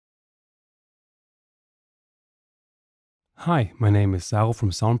Hi, my name is Saro from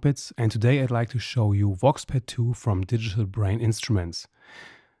Soundbits, and today I'd like to show you Voxpat 2 from DigitalBrain Instruments.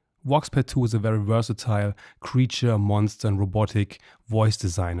 Voxpat 2 is a very versatile creature, monster and robotic voice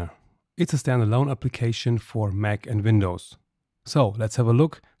designer. It's a standalone application for Mac and Windows. So let's have a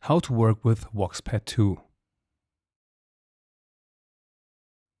look how to work with Voxpat 2.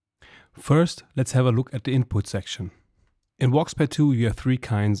 First, let's have a look at the input section. In Voxpat 2 you have three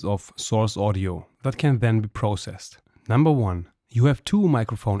kinds of source audio that can then be processed. Number one, you have two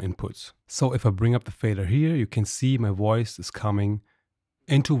microphone inputs. So if I bring up the fader here, you can see my voice is coming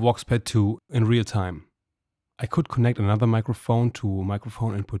into Voxpat 2 in real time. I could connect another microphone to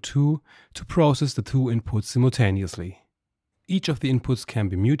microphone input 2 to process the two inputs simultaneously. Each of the inputs can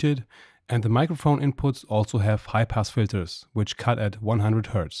be muted, and the microphone inputs also have high-pass filters, which cut at 100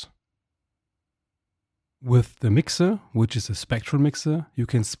 Hz. With the mixer, which is a spectral mixer, you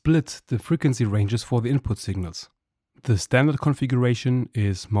can split the frequency ranges for the input signals. The standard configuration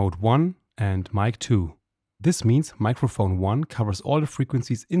is mode 1 and mic 2. This means microphone 1 covers all the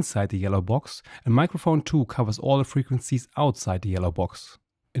frequencies inside the yellow box and microphone 2 covers all the frequencies outside the yellow box.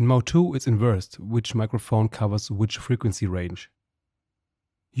 In mode 2 it's inversed, which microphone covers which frequency range.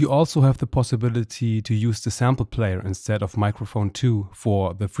 You also have the possibility to use the sample player instead of microphone 2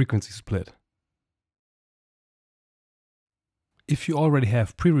 for the frequency split. If you already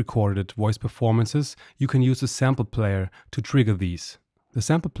have pre-recorded voice performances, you can use the sample player to trigger these. The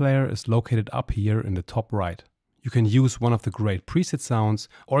sample player is located up here in the top right. You can use one of the great preset sounds,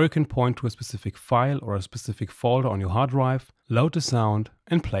 or you can point to a specific file or a specific folder on your hard drive, load the sound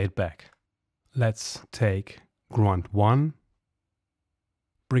and play it back. Let's take Grunt 1,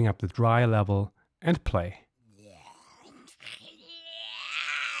 bring up the dry level and play.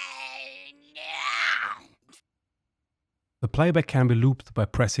 The playback can be looped by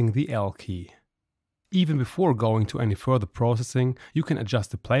pressing the L key. Even before going to any further processing, you can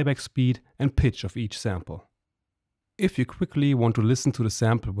adjust the playback speed and pitch of each sample. If you quickly want to listen to the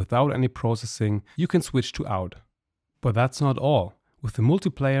sample without any processing, you can switch to out. But that's not all. With the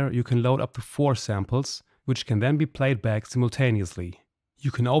multiplayer, you can load up to 4 samples, which can then be played back simultaneously. You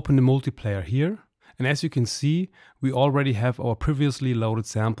can open the multiplayer here, and as you can see, we already have our previously loaded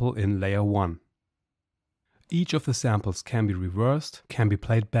sample in layer 1. Each of the samples can be reversed, can be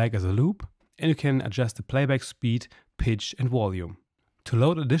played back as a loop, and you can adjust the playback speed, pitch and volume. To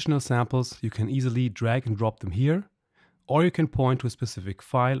load additional samples, you can easily drag and drop them here, or you can point to a specific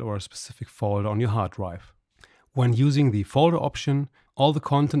file or a specific folder on your hard drive. When using the folder option, all the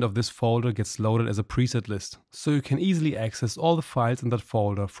content of this folder gets loaded as a preset list, so you can easily access all the files in that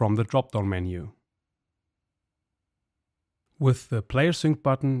folder from the drop-down menu. With the player sync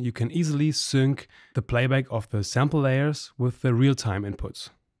button, you can easily sync the playback of the sample layers with the real-time inputs.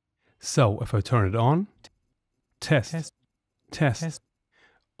 So if I turn it on, test.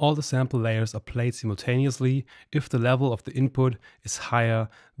 All the sample layers are played simultaneously if the level of the input is higher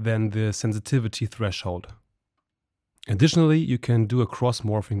than the sensitivity threshold. Additionally, you can do a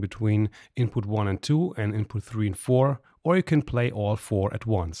cross-morphing between input 1 and 2 and input 3 and 4, or you can play all 4 at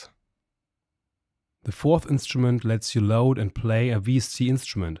once. The fourth instrument lets you load and play a VST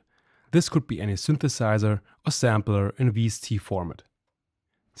instrument. This could be any synthesizer or sampler in VST format.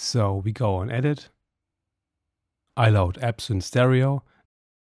 So we go on Edit, I load Apps in stereo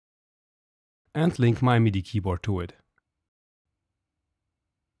and link my MIDI keyboard to it.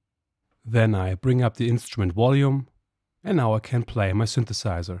 Then I bring up the instrument volume and now I can play my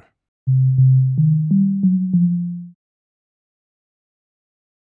synthesizer.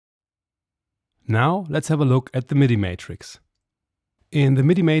 Now let's have a look at the MIDI matrix. In the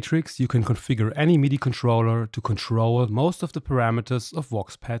MIDI matrix you can configure any MIDI controller to control most of the parameters of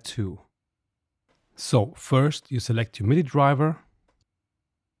Voxpat 2. So first you select your MIDI driver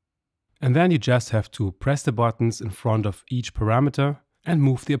and then you just have to press the buttons in front of each parameter and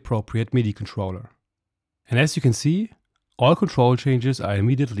move the appropriate MIDI controller. And as you can see, all control changes are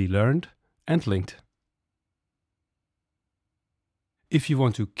immediately learned and linked. If you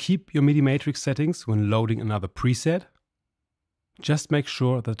want to keep your MIDI matrix settings when loading another preset, just make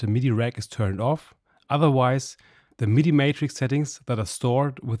sure that the MIDI rack is turned off, otherwise the MIDI matrix settings that are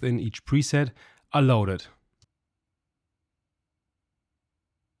stored within each preset are loaded.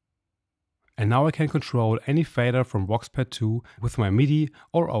 And now I can control any fader from Voxpat 2 with my MIDI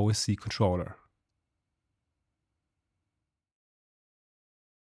or OSC controller.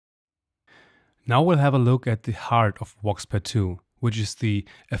 Now we'll have a look at the heart of Voxpat 2. Which is the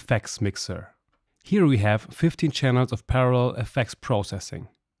effects mixer. Here we have 15 channels of parallel effects processing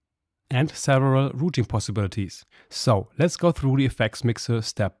and several routing possibilities. So let's go through the effects mixer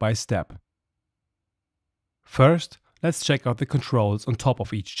step by step. First, let's check out the controls on top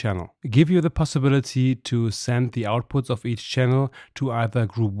of each channel. Give you the possibility to send the outputs of each channel to either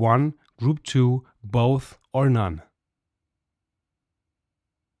group 1, group 2, both, or none.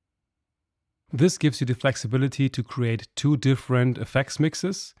 This gives you the flexibility to create 2 different effects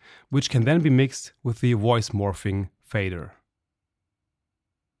mixes, which can then be mixed with the voice morphing fader.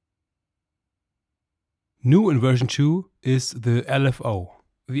 New in version 2 is the LFO.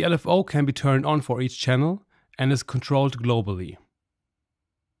 The LFO can be turned on for each channel and is controlled globally.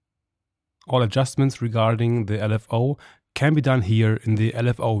 All adjustments regarding the LFO can be done here in the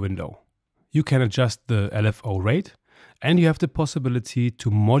LFO window. You can adjust the LFO rate, and you have the possibility to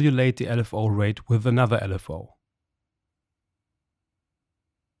modulate the LFO rate with another LFO.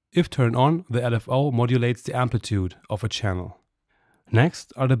 If turned on, the LFO modulates the amplitude of a channel.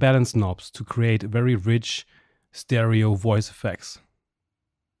 Next are the balance knobs to create very rich stereo voice effects.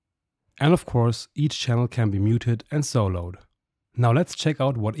 And of course, each channel can be muted and soloed. Now let's check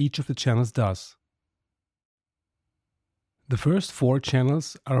out what each of the channels does. The first 4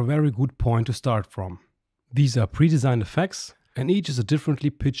 channels are a very good point to start from. These are pre-designed effects, and each is a differently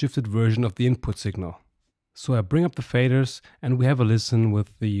pitch-shifted version of the input signal. So I bring up the faders and we have a listen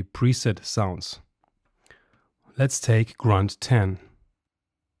with the preset sounds. Let's take Grunt 10.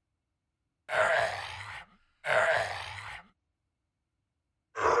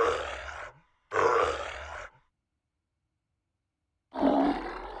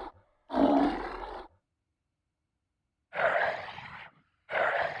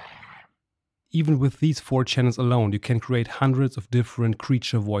 Even with these 4 channels alone, you can create hundreds of different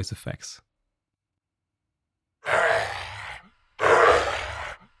creature voice effects.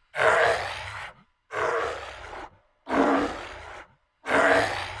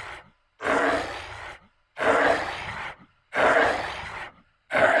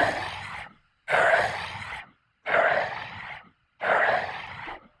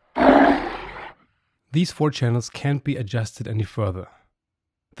 These 4 channels can't be adjusted any further.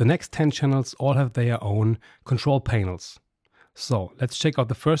 The next 10 channels all have their own control panels. So let's check out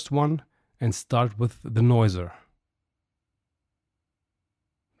the first one and start with the noiser.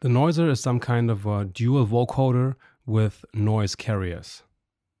 The noiser is some kind of a dual vocoder with noise carriers.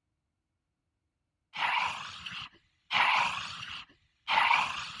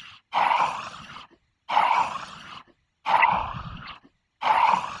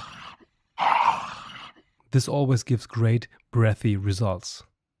 This always gives great breathy results.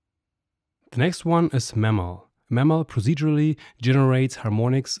 The next one is Mammal. Mammal procedurally generates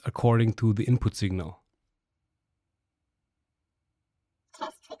harmonics according to the input signal.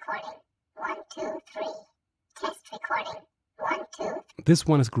 Test recording. 1, 2, 3. Test recording. 1, 2. This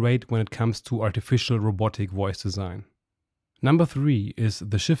one is great when it comes to artificial robotic voice design. Number 3 is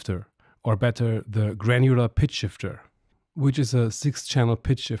the shifter, or better, the granular pitch shifter, which is a 6-channel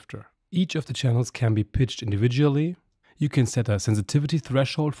pitch shifter. Each of the channels can be pitched individually. You can set a sensitivity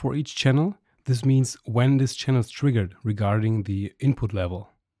threshold for each channel. This means when this channel is triggered regarding the input level.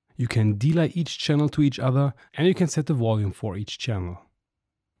 You can delay each channel to each other, and you can set the volume for each channel.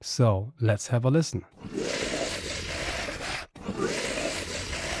 So let's have a listen.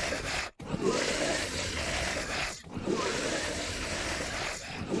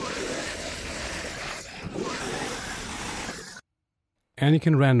 And you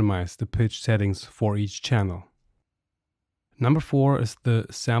can randomize the pitch settings for each channel. Number 4 is the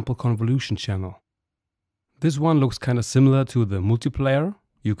sample convolution channel. This one looks kind of similar to the multiplayer.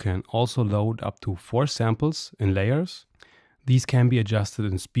 You can also load up to 4 samples in layers. These can be adjusted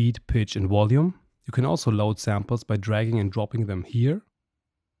in speed, pitch, and volume. You can also load samples by dragging and dropping them here.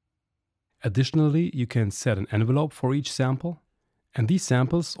 Additionally, you can set an envelope for each sample. And these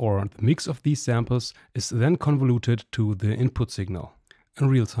samples, or the mix of these samples, is then convoluted to the input signal in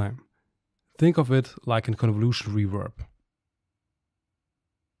real time. Think of it like a convolution reverb.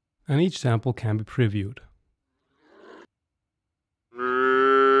 And each sample can be previewed.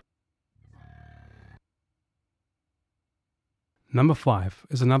 Number 5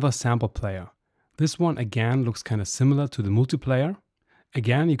 is another sample player. This one again looks kind of similar to the multiplayer.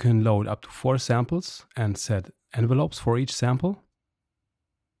 Again, you can load up to 4 samples and set envelopes for each sample.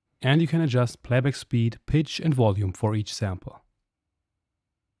 And you can adjust playback speed, pitch, and volume for each sample.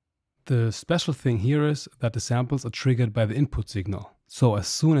 The special thing here is that the samples are triggered by the input signal. So as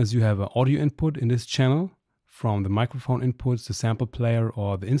soon as you have an audio input in this channel, from the microphone inputs, the sample player,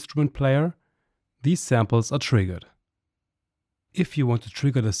 or the instrument player, these samples are triggered. If you want to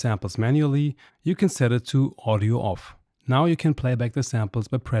trigger the samples manually, you can set it to audio off. Now you can play back the samples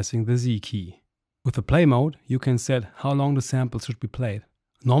by pressing the Z key. With the play mode, you can set how long the samples should be played.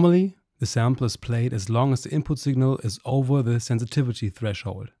 Normally, the sample is played as long as the input signal is over the sensitivity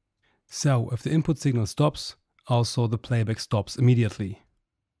threshold. So if the input signal stops, also the playback stops immediately.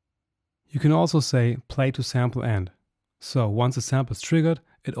 You can also say play to sample end. So once a sample is triggered,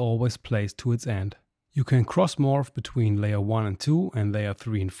 it always plays to its end. You can cross-morph between layer 1 and 2 and layer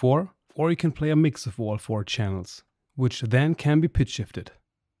 3 and 4, or you can play a mix of all 4 channels, which then can be pitch shifted.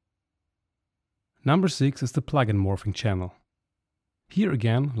 Number 6 is the plugin morphing channel. Here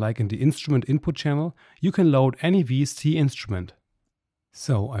again, like in the instrument input channel, you can load any VST instrument.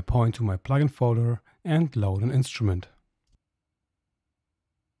 So I point to my plugin folder and load an instrument.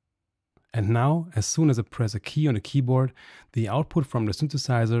 And now, as soon as I press a key on the keyboard, the output from the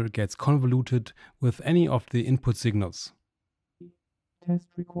synthesizer gets convoluted with any of the input signals. Test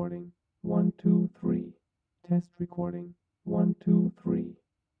recording, 1, 2, 3. Test recording, 1, 2, 3.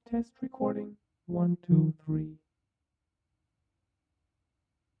 Test recording, 1, 2, 3.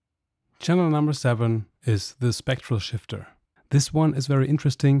 Channel number 7 is the spectral shifter. This one is very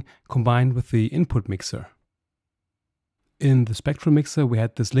interesting, combined with the input mixer. In the spectral mixer we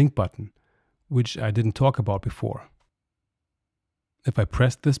had this link button, which I didn't talk about before. If I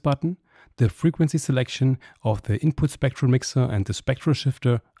press this button, the frequency selection of the input spectral mixer and the spectral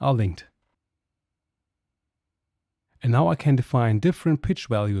shifter are linked. And now I can define different pitch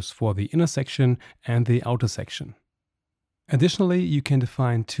values for the inner section and the outer section. Additionally, you can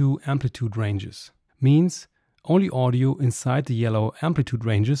define 2 amplitude ranges. Means only audio inside the yellow amplitude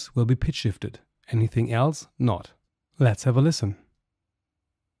ranges will be pitch shifted, anything else not. Let's have a listen.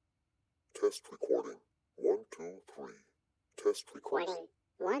 Test recording, 1, 2, 3. Test recording,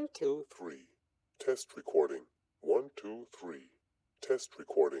 1, 2, 3. Test recording, 1, 2, 3. Test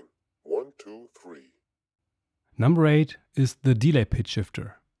recording, 1, 2, 3. Number 8 is the delay pitch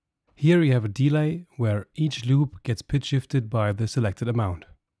shifter. Here you have a delay where each loop gets pitch shifted by the selected amount.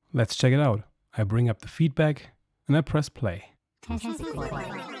 Let's check it out. I bring up the feedback and I press play. Test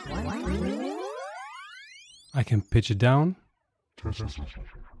recording. I can pitch it down,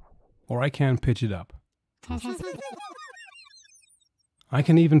 or I can pitch it up. I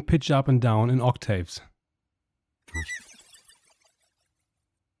can even pitch up and down in octaves.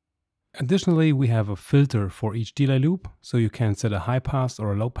 Additionally, we have a filter for each delay loop, so you can set a high pass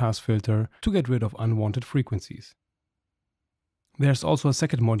or a low pass filter to get rid of unwanted frequencies. There's also a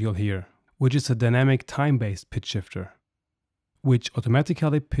second module here, which is a dynamic time-based pitch shifter, which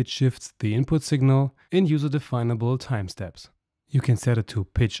automatically pitch shifts the input signal in user-definable time steps. You can set it to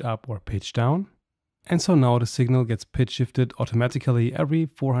pitch up or pitch down, and so now the signal gets pitch shifted automatically every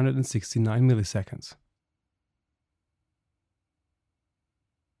 469 milliseconds.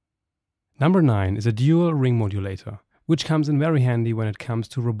 Number 9 is a dual ring modulator, which comes in very handy when it comes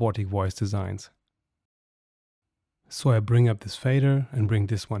to robotic voice designs. So I bring up this fader and bring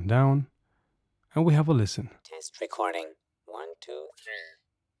this one down, and we have a listen. Test recording, 1, 2, 3.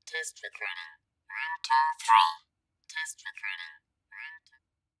 Test recording, 1, 2, 3. Test recording,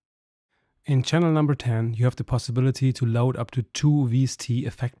 1, 2. In channel number 10, you have the possibility to load up to 2 VST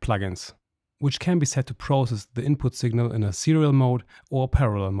effect plugins, which can be set to process the input signal in a serial mode or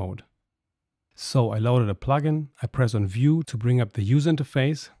parallel mode. So I loaded a plugin, I press on View to bring up the user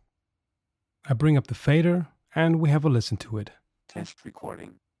interface, I bring up the fader, and we have a listen to it. Test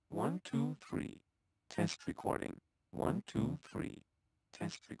recording, 1, 2, 3. Test recording, 1, 2, 3.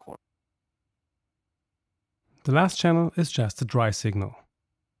 Test record. The last channel is just a dry signal.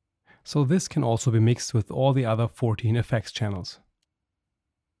 So this can also be mixed with all the other 14 effects channels.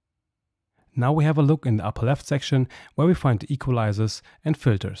 Now we have a look in the upper left section where we find the equalizers and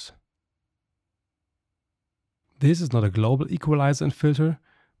filters. This is not a global equalizer and filter,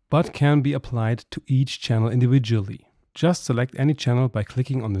 but can be applied to each channel individually. Just select any channel by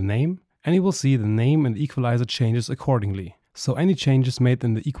clicking on the name, and you will see the name and equalizer changes accordingly. So any changes made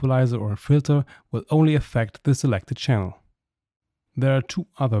in the equalizer or filter will only affect the selected channel. There are 2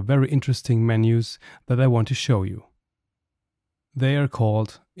 other very interesting menus that I want to show you. They are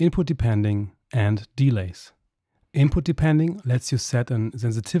called Input Depending and Delays. Input Depending lets you set a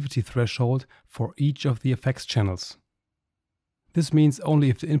sensitivity threshold for each of the effects channels. This means only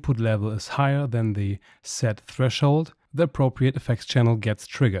if the input level is higher than the set threshold, the appropriate effects channel gets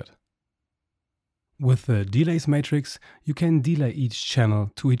triggered. With the Delays matrix, you can delay each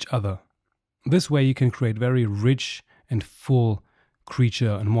channel to each other. This way you can create very rich and full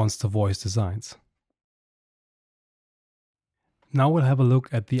creature and monster voice designs. Now we'll have a look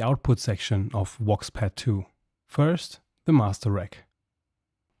at the output section of Voxpat 2. First, the master rack.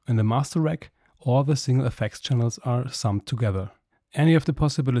 In the master rack, all the single effects channels are summed together, and you have the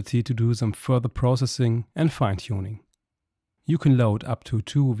possibility to do some further processing and fine-tuning. You can load up to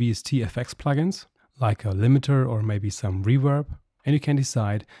 2 VST FX plugins, like a limiter or maybe some reverb, and you can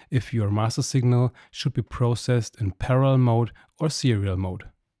decide if your master signal should be processed in parallel mode or serial mode.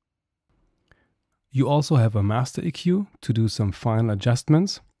 You also have a master EQ to do some final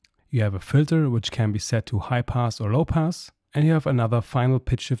adjustments. You have a filter which can be set to high pass or low pass, and you have another final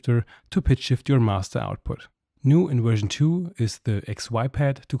pitch shifter to pitch shift your master output. New in version 2 is the XY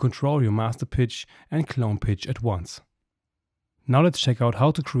pad to control your master pitch and clone pitch at once. Now let's check out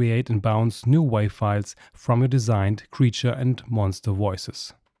how to create and bounce new wave files from your designed creature and monster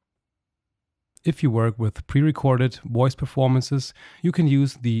voices. If you work with pre-recorded voice performances, you can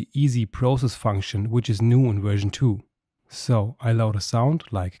use the Easy Process function, which is new in version 2. So I load a sound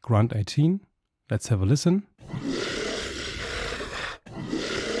like Grunt 18. Let's have a listen.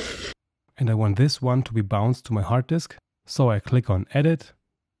 And I want this one to be bounced to my hard disk. So I click on Edit,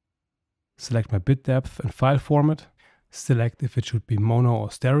 select my bit depth and file format, select if it should be mono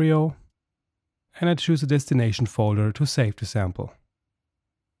or stereo, and I choose a destination folder to save the sample.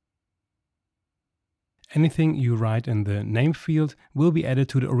 Anything you write in the name field will be added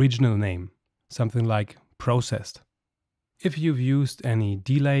to the original name, something like processed. If you've used any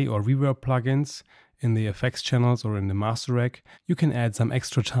delay or reverb plugins in the effects channels or in the master rack, you can add some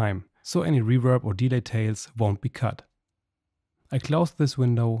extra time, so any reverb or delay tails won't be cut. I close this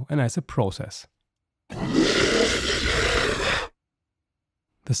window and I say process.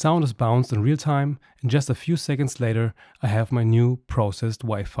 The sound is bounced in real time, and just a few seconds later I have my new processed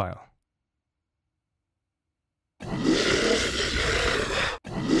WAV file.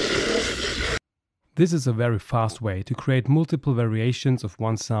 This is a very fast way to create multiple variations of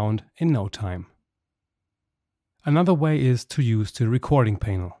one sound in no time. Another way is to use the recording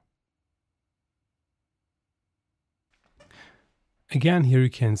panel. Again, here you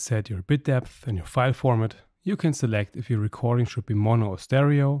can set your bit depth and your file format. You can select if your recording should be mono or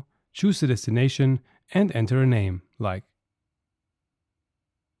stereo, choose the destination and enter a name, like.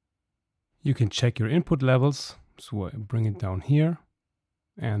 You can check your input levels, so I bring it down here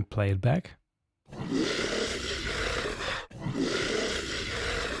and play it back.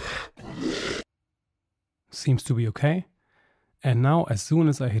 Seems to be okay. And now, as soon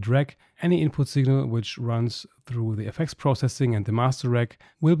as I hit rec, any input signal which runs through the FX processing and the master rack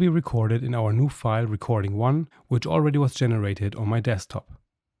will be recorded in our new file recording 1, which already was generated on my desktop.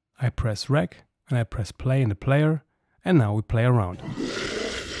 I press rec and I press play in the player, and now we play around.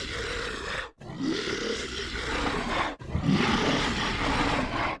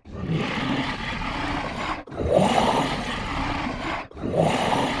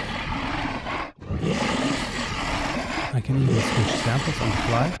 I can even switch samples on the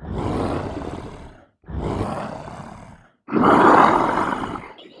fly.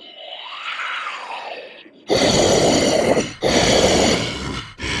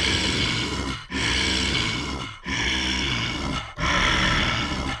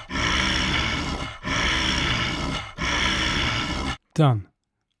 Done.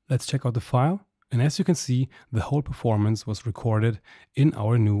 Let's check out the file. And as you can see, the whole performance was recorded in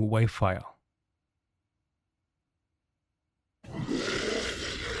our new WAV file.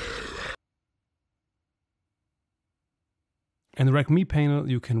 In the Rec Me panel,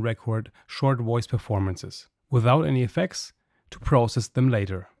 you can record short voice performances without any effects to process them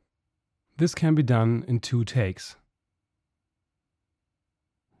later. This can be done in 2 takes.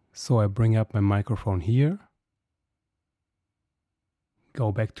 So I bring up my microphone here,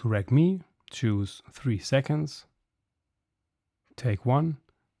 go back to Rec Me, choose 3 seconds, take 1,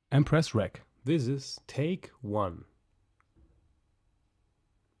 and press rec. This is take 1.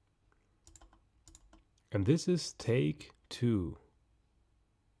 And this is take 2.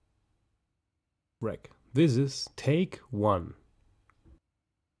 Rec. This is take 1.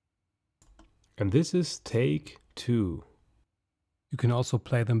 And this is take 2. You can also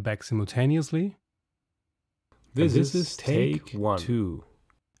play them back simultaneously. This is take 1. 2.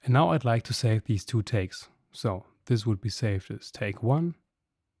 And now I'd like to save these 2 takes. So this would be saved as take 1.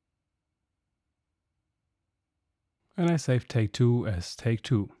 And I save take 2 as take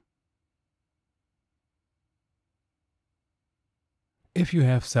 2. If you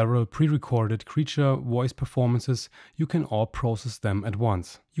have several pre-recorded creature voice performances, you can all process them at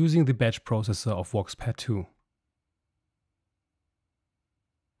once, using the batch processor of Voxpat 2.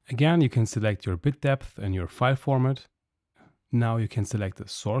 Again, you can select your bit depth and your file format. Now you can select the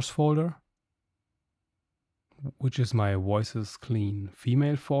source folder, which is my voices clean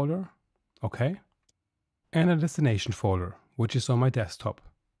female folder, okay, and a destination folder, which is on my desktop.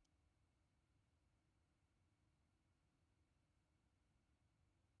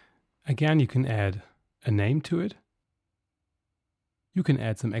 Again, you can add a name to it. You can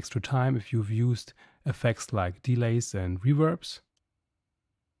add some extra time if you've used effects like delays and reverbs.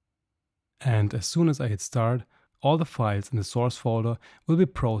 And as soon as I hit start, all the files in the source folder will be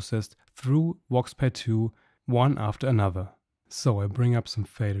processed through Voxpat 2 one after another. So I bring up some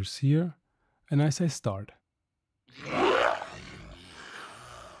faders here and I say start.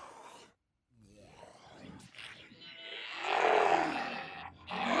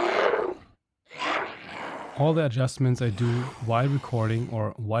 All the adjustments I do while recording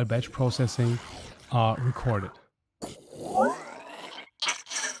or while batch processing are recorded.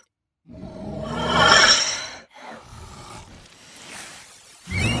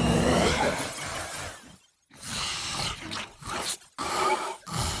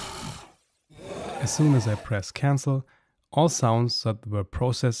 As soon as I press cancel, all sounds that were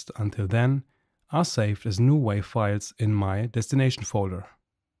processed until then are saved as new WAV files in my destination folder.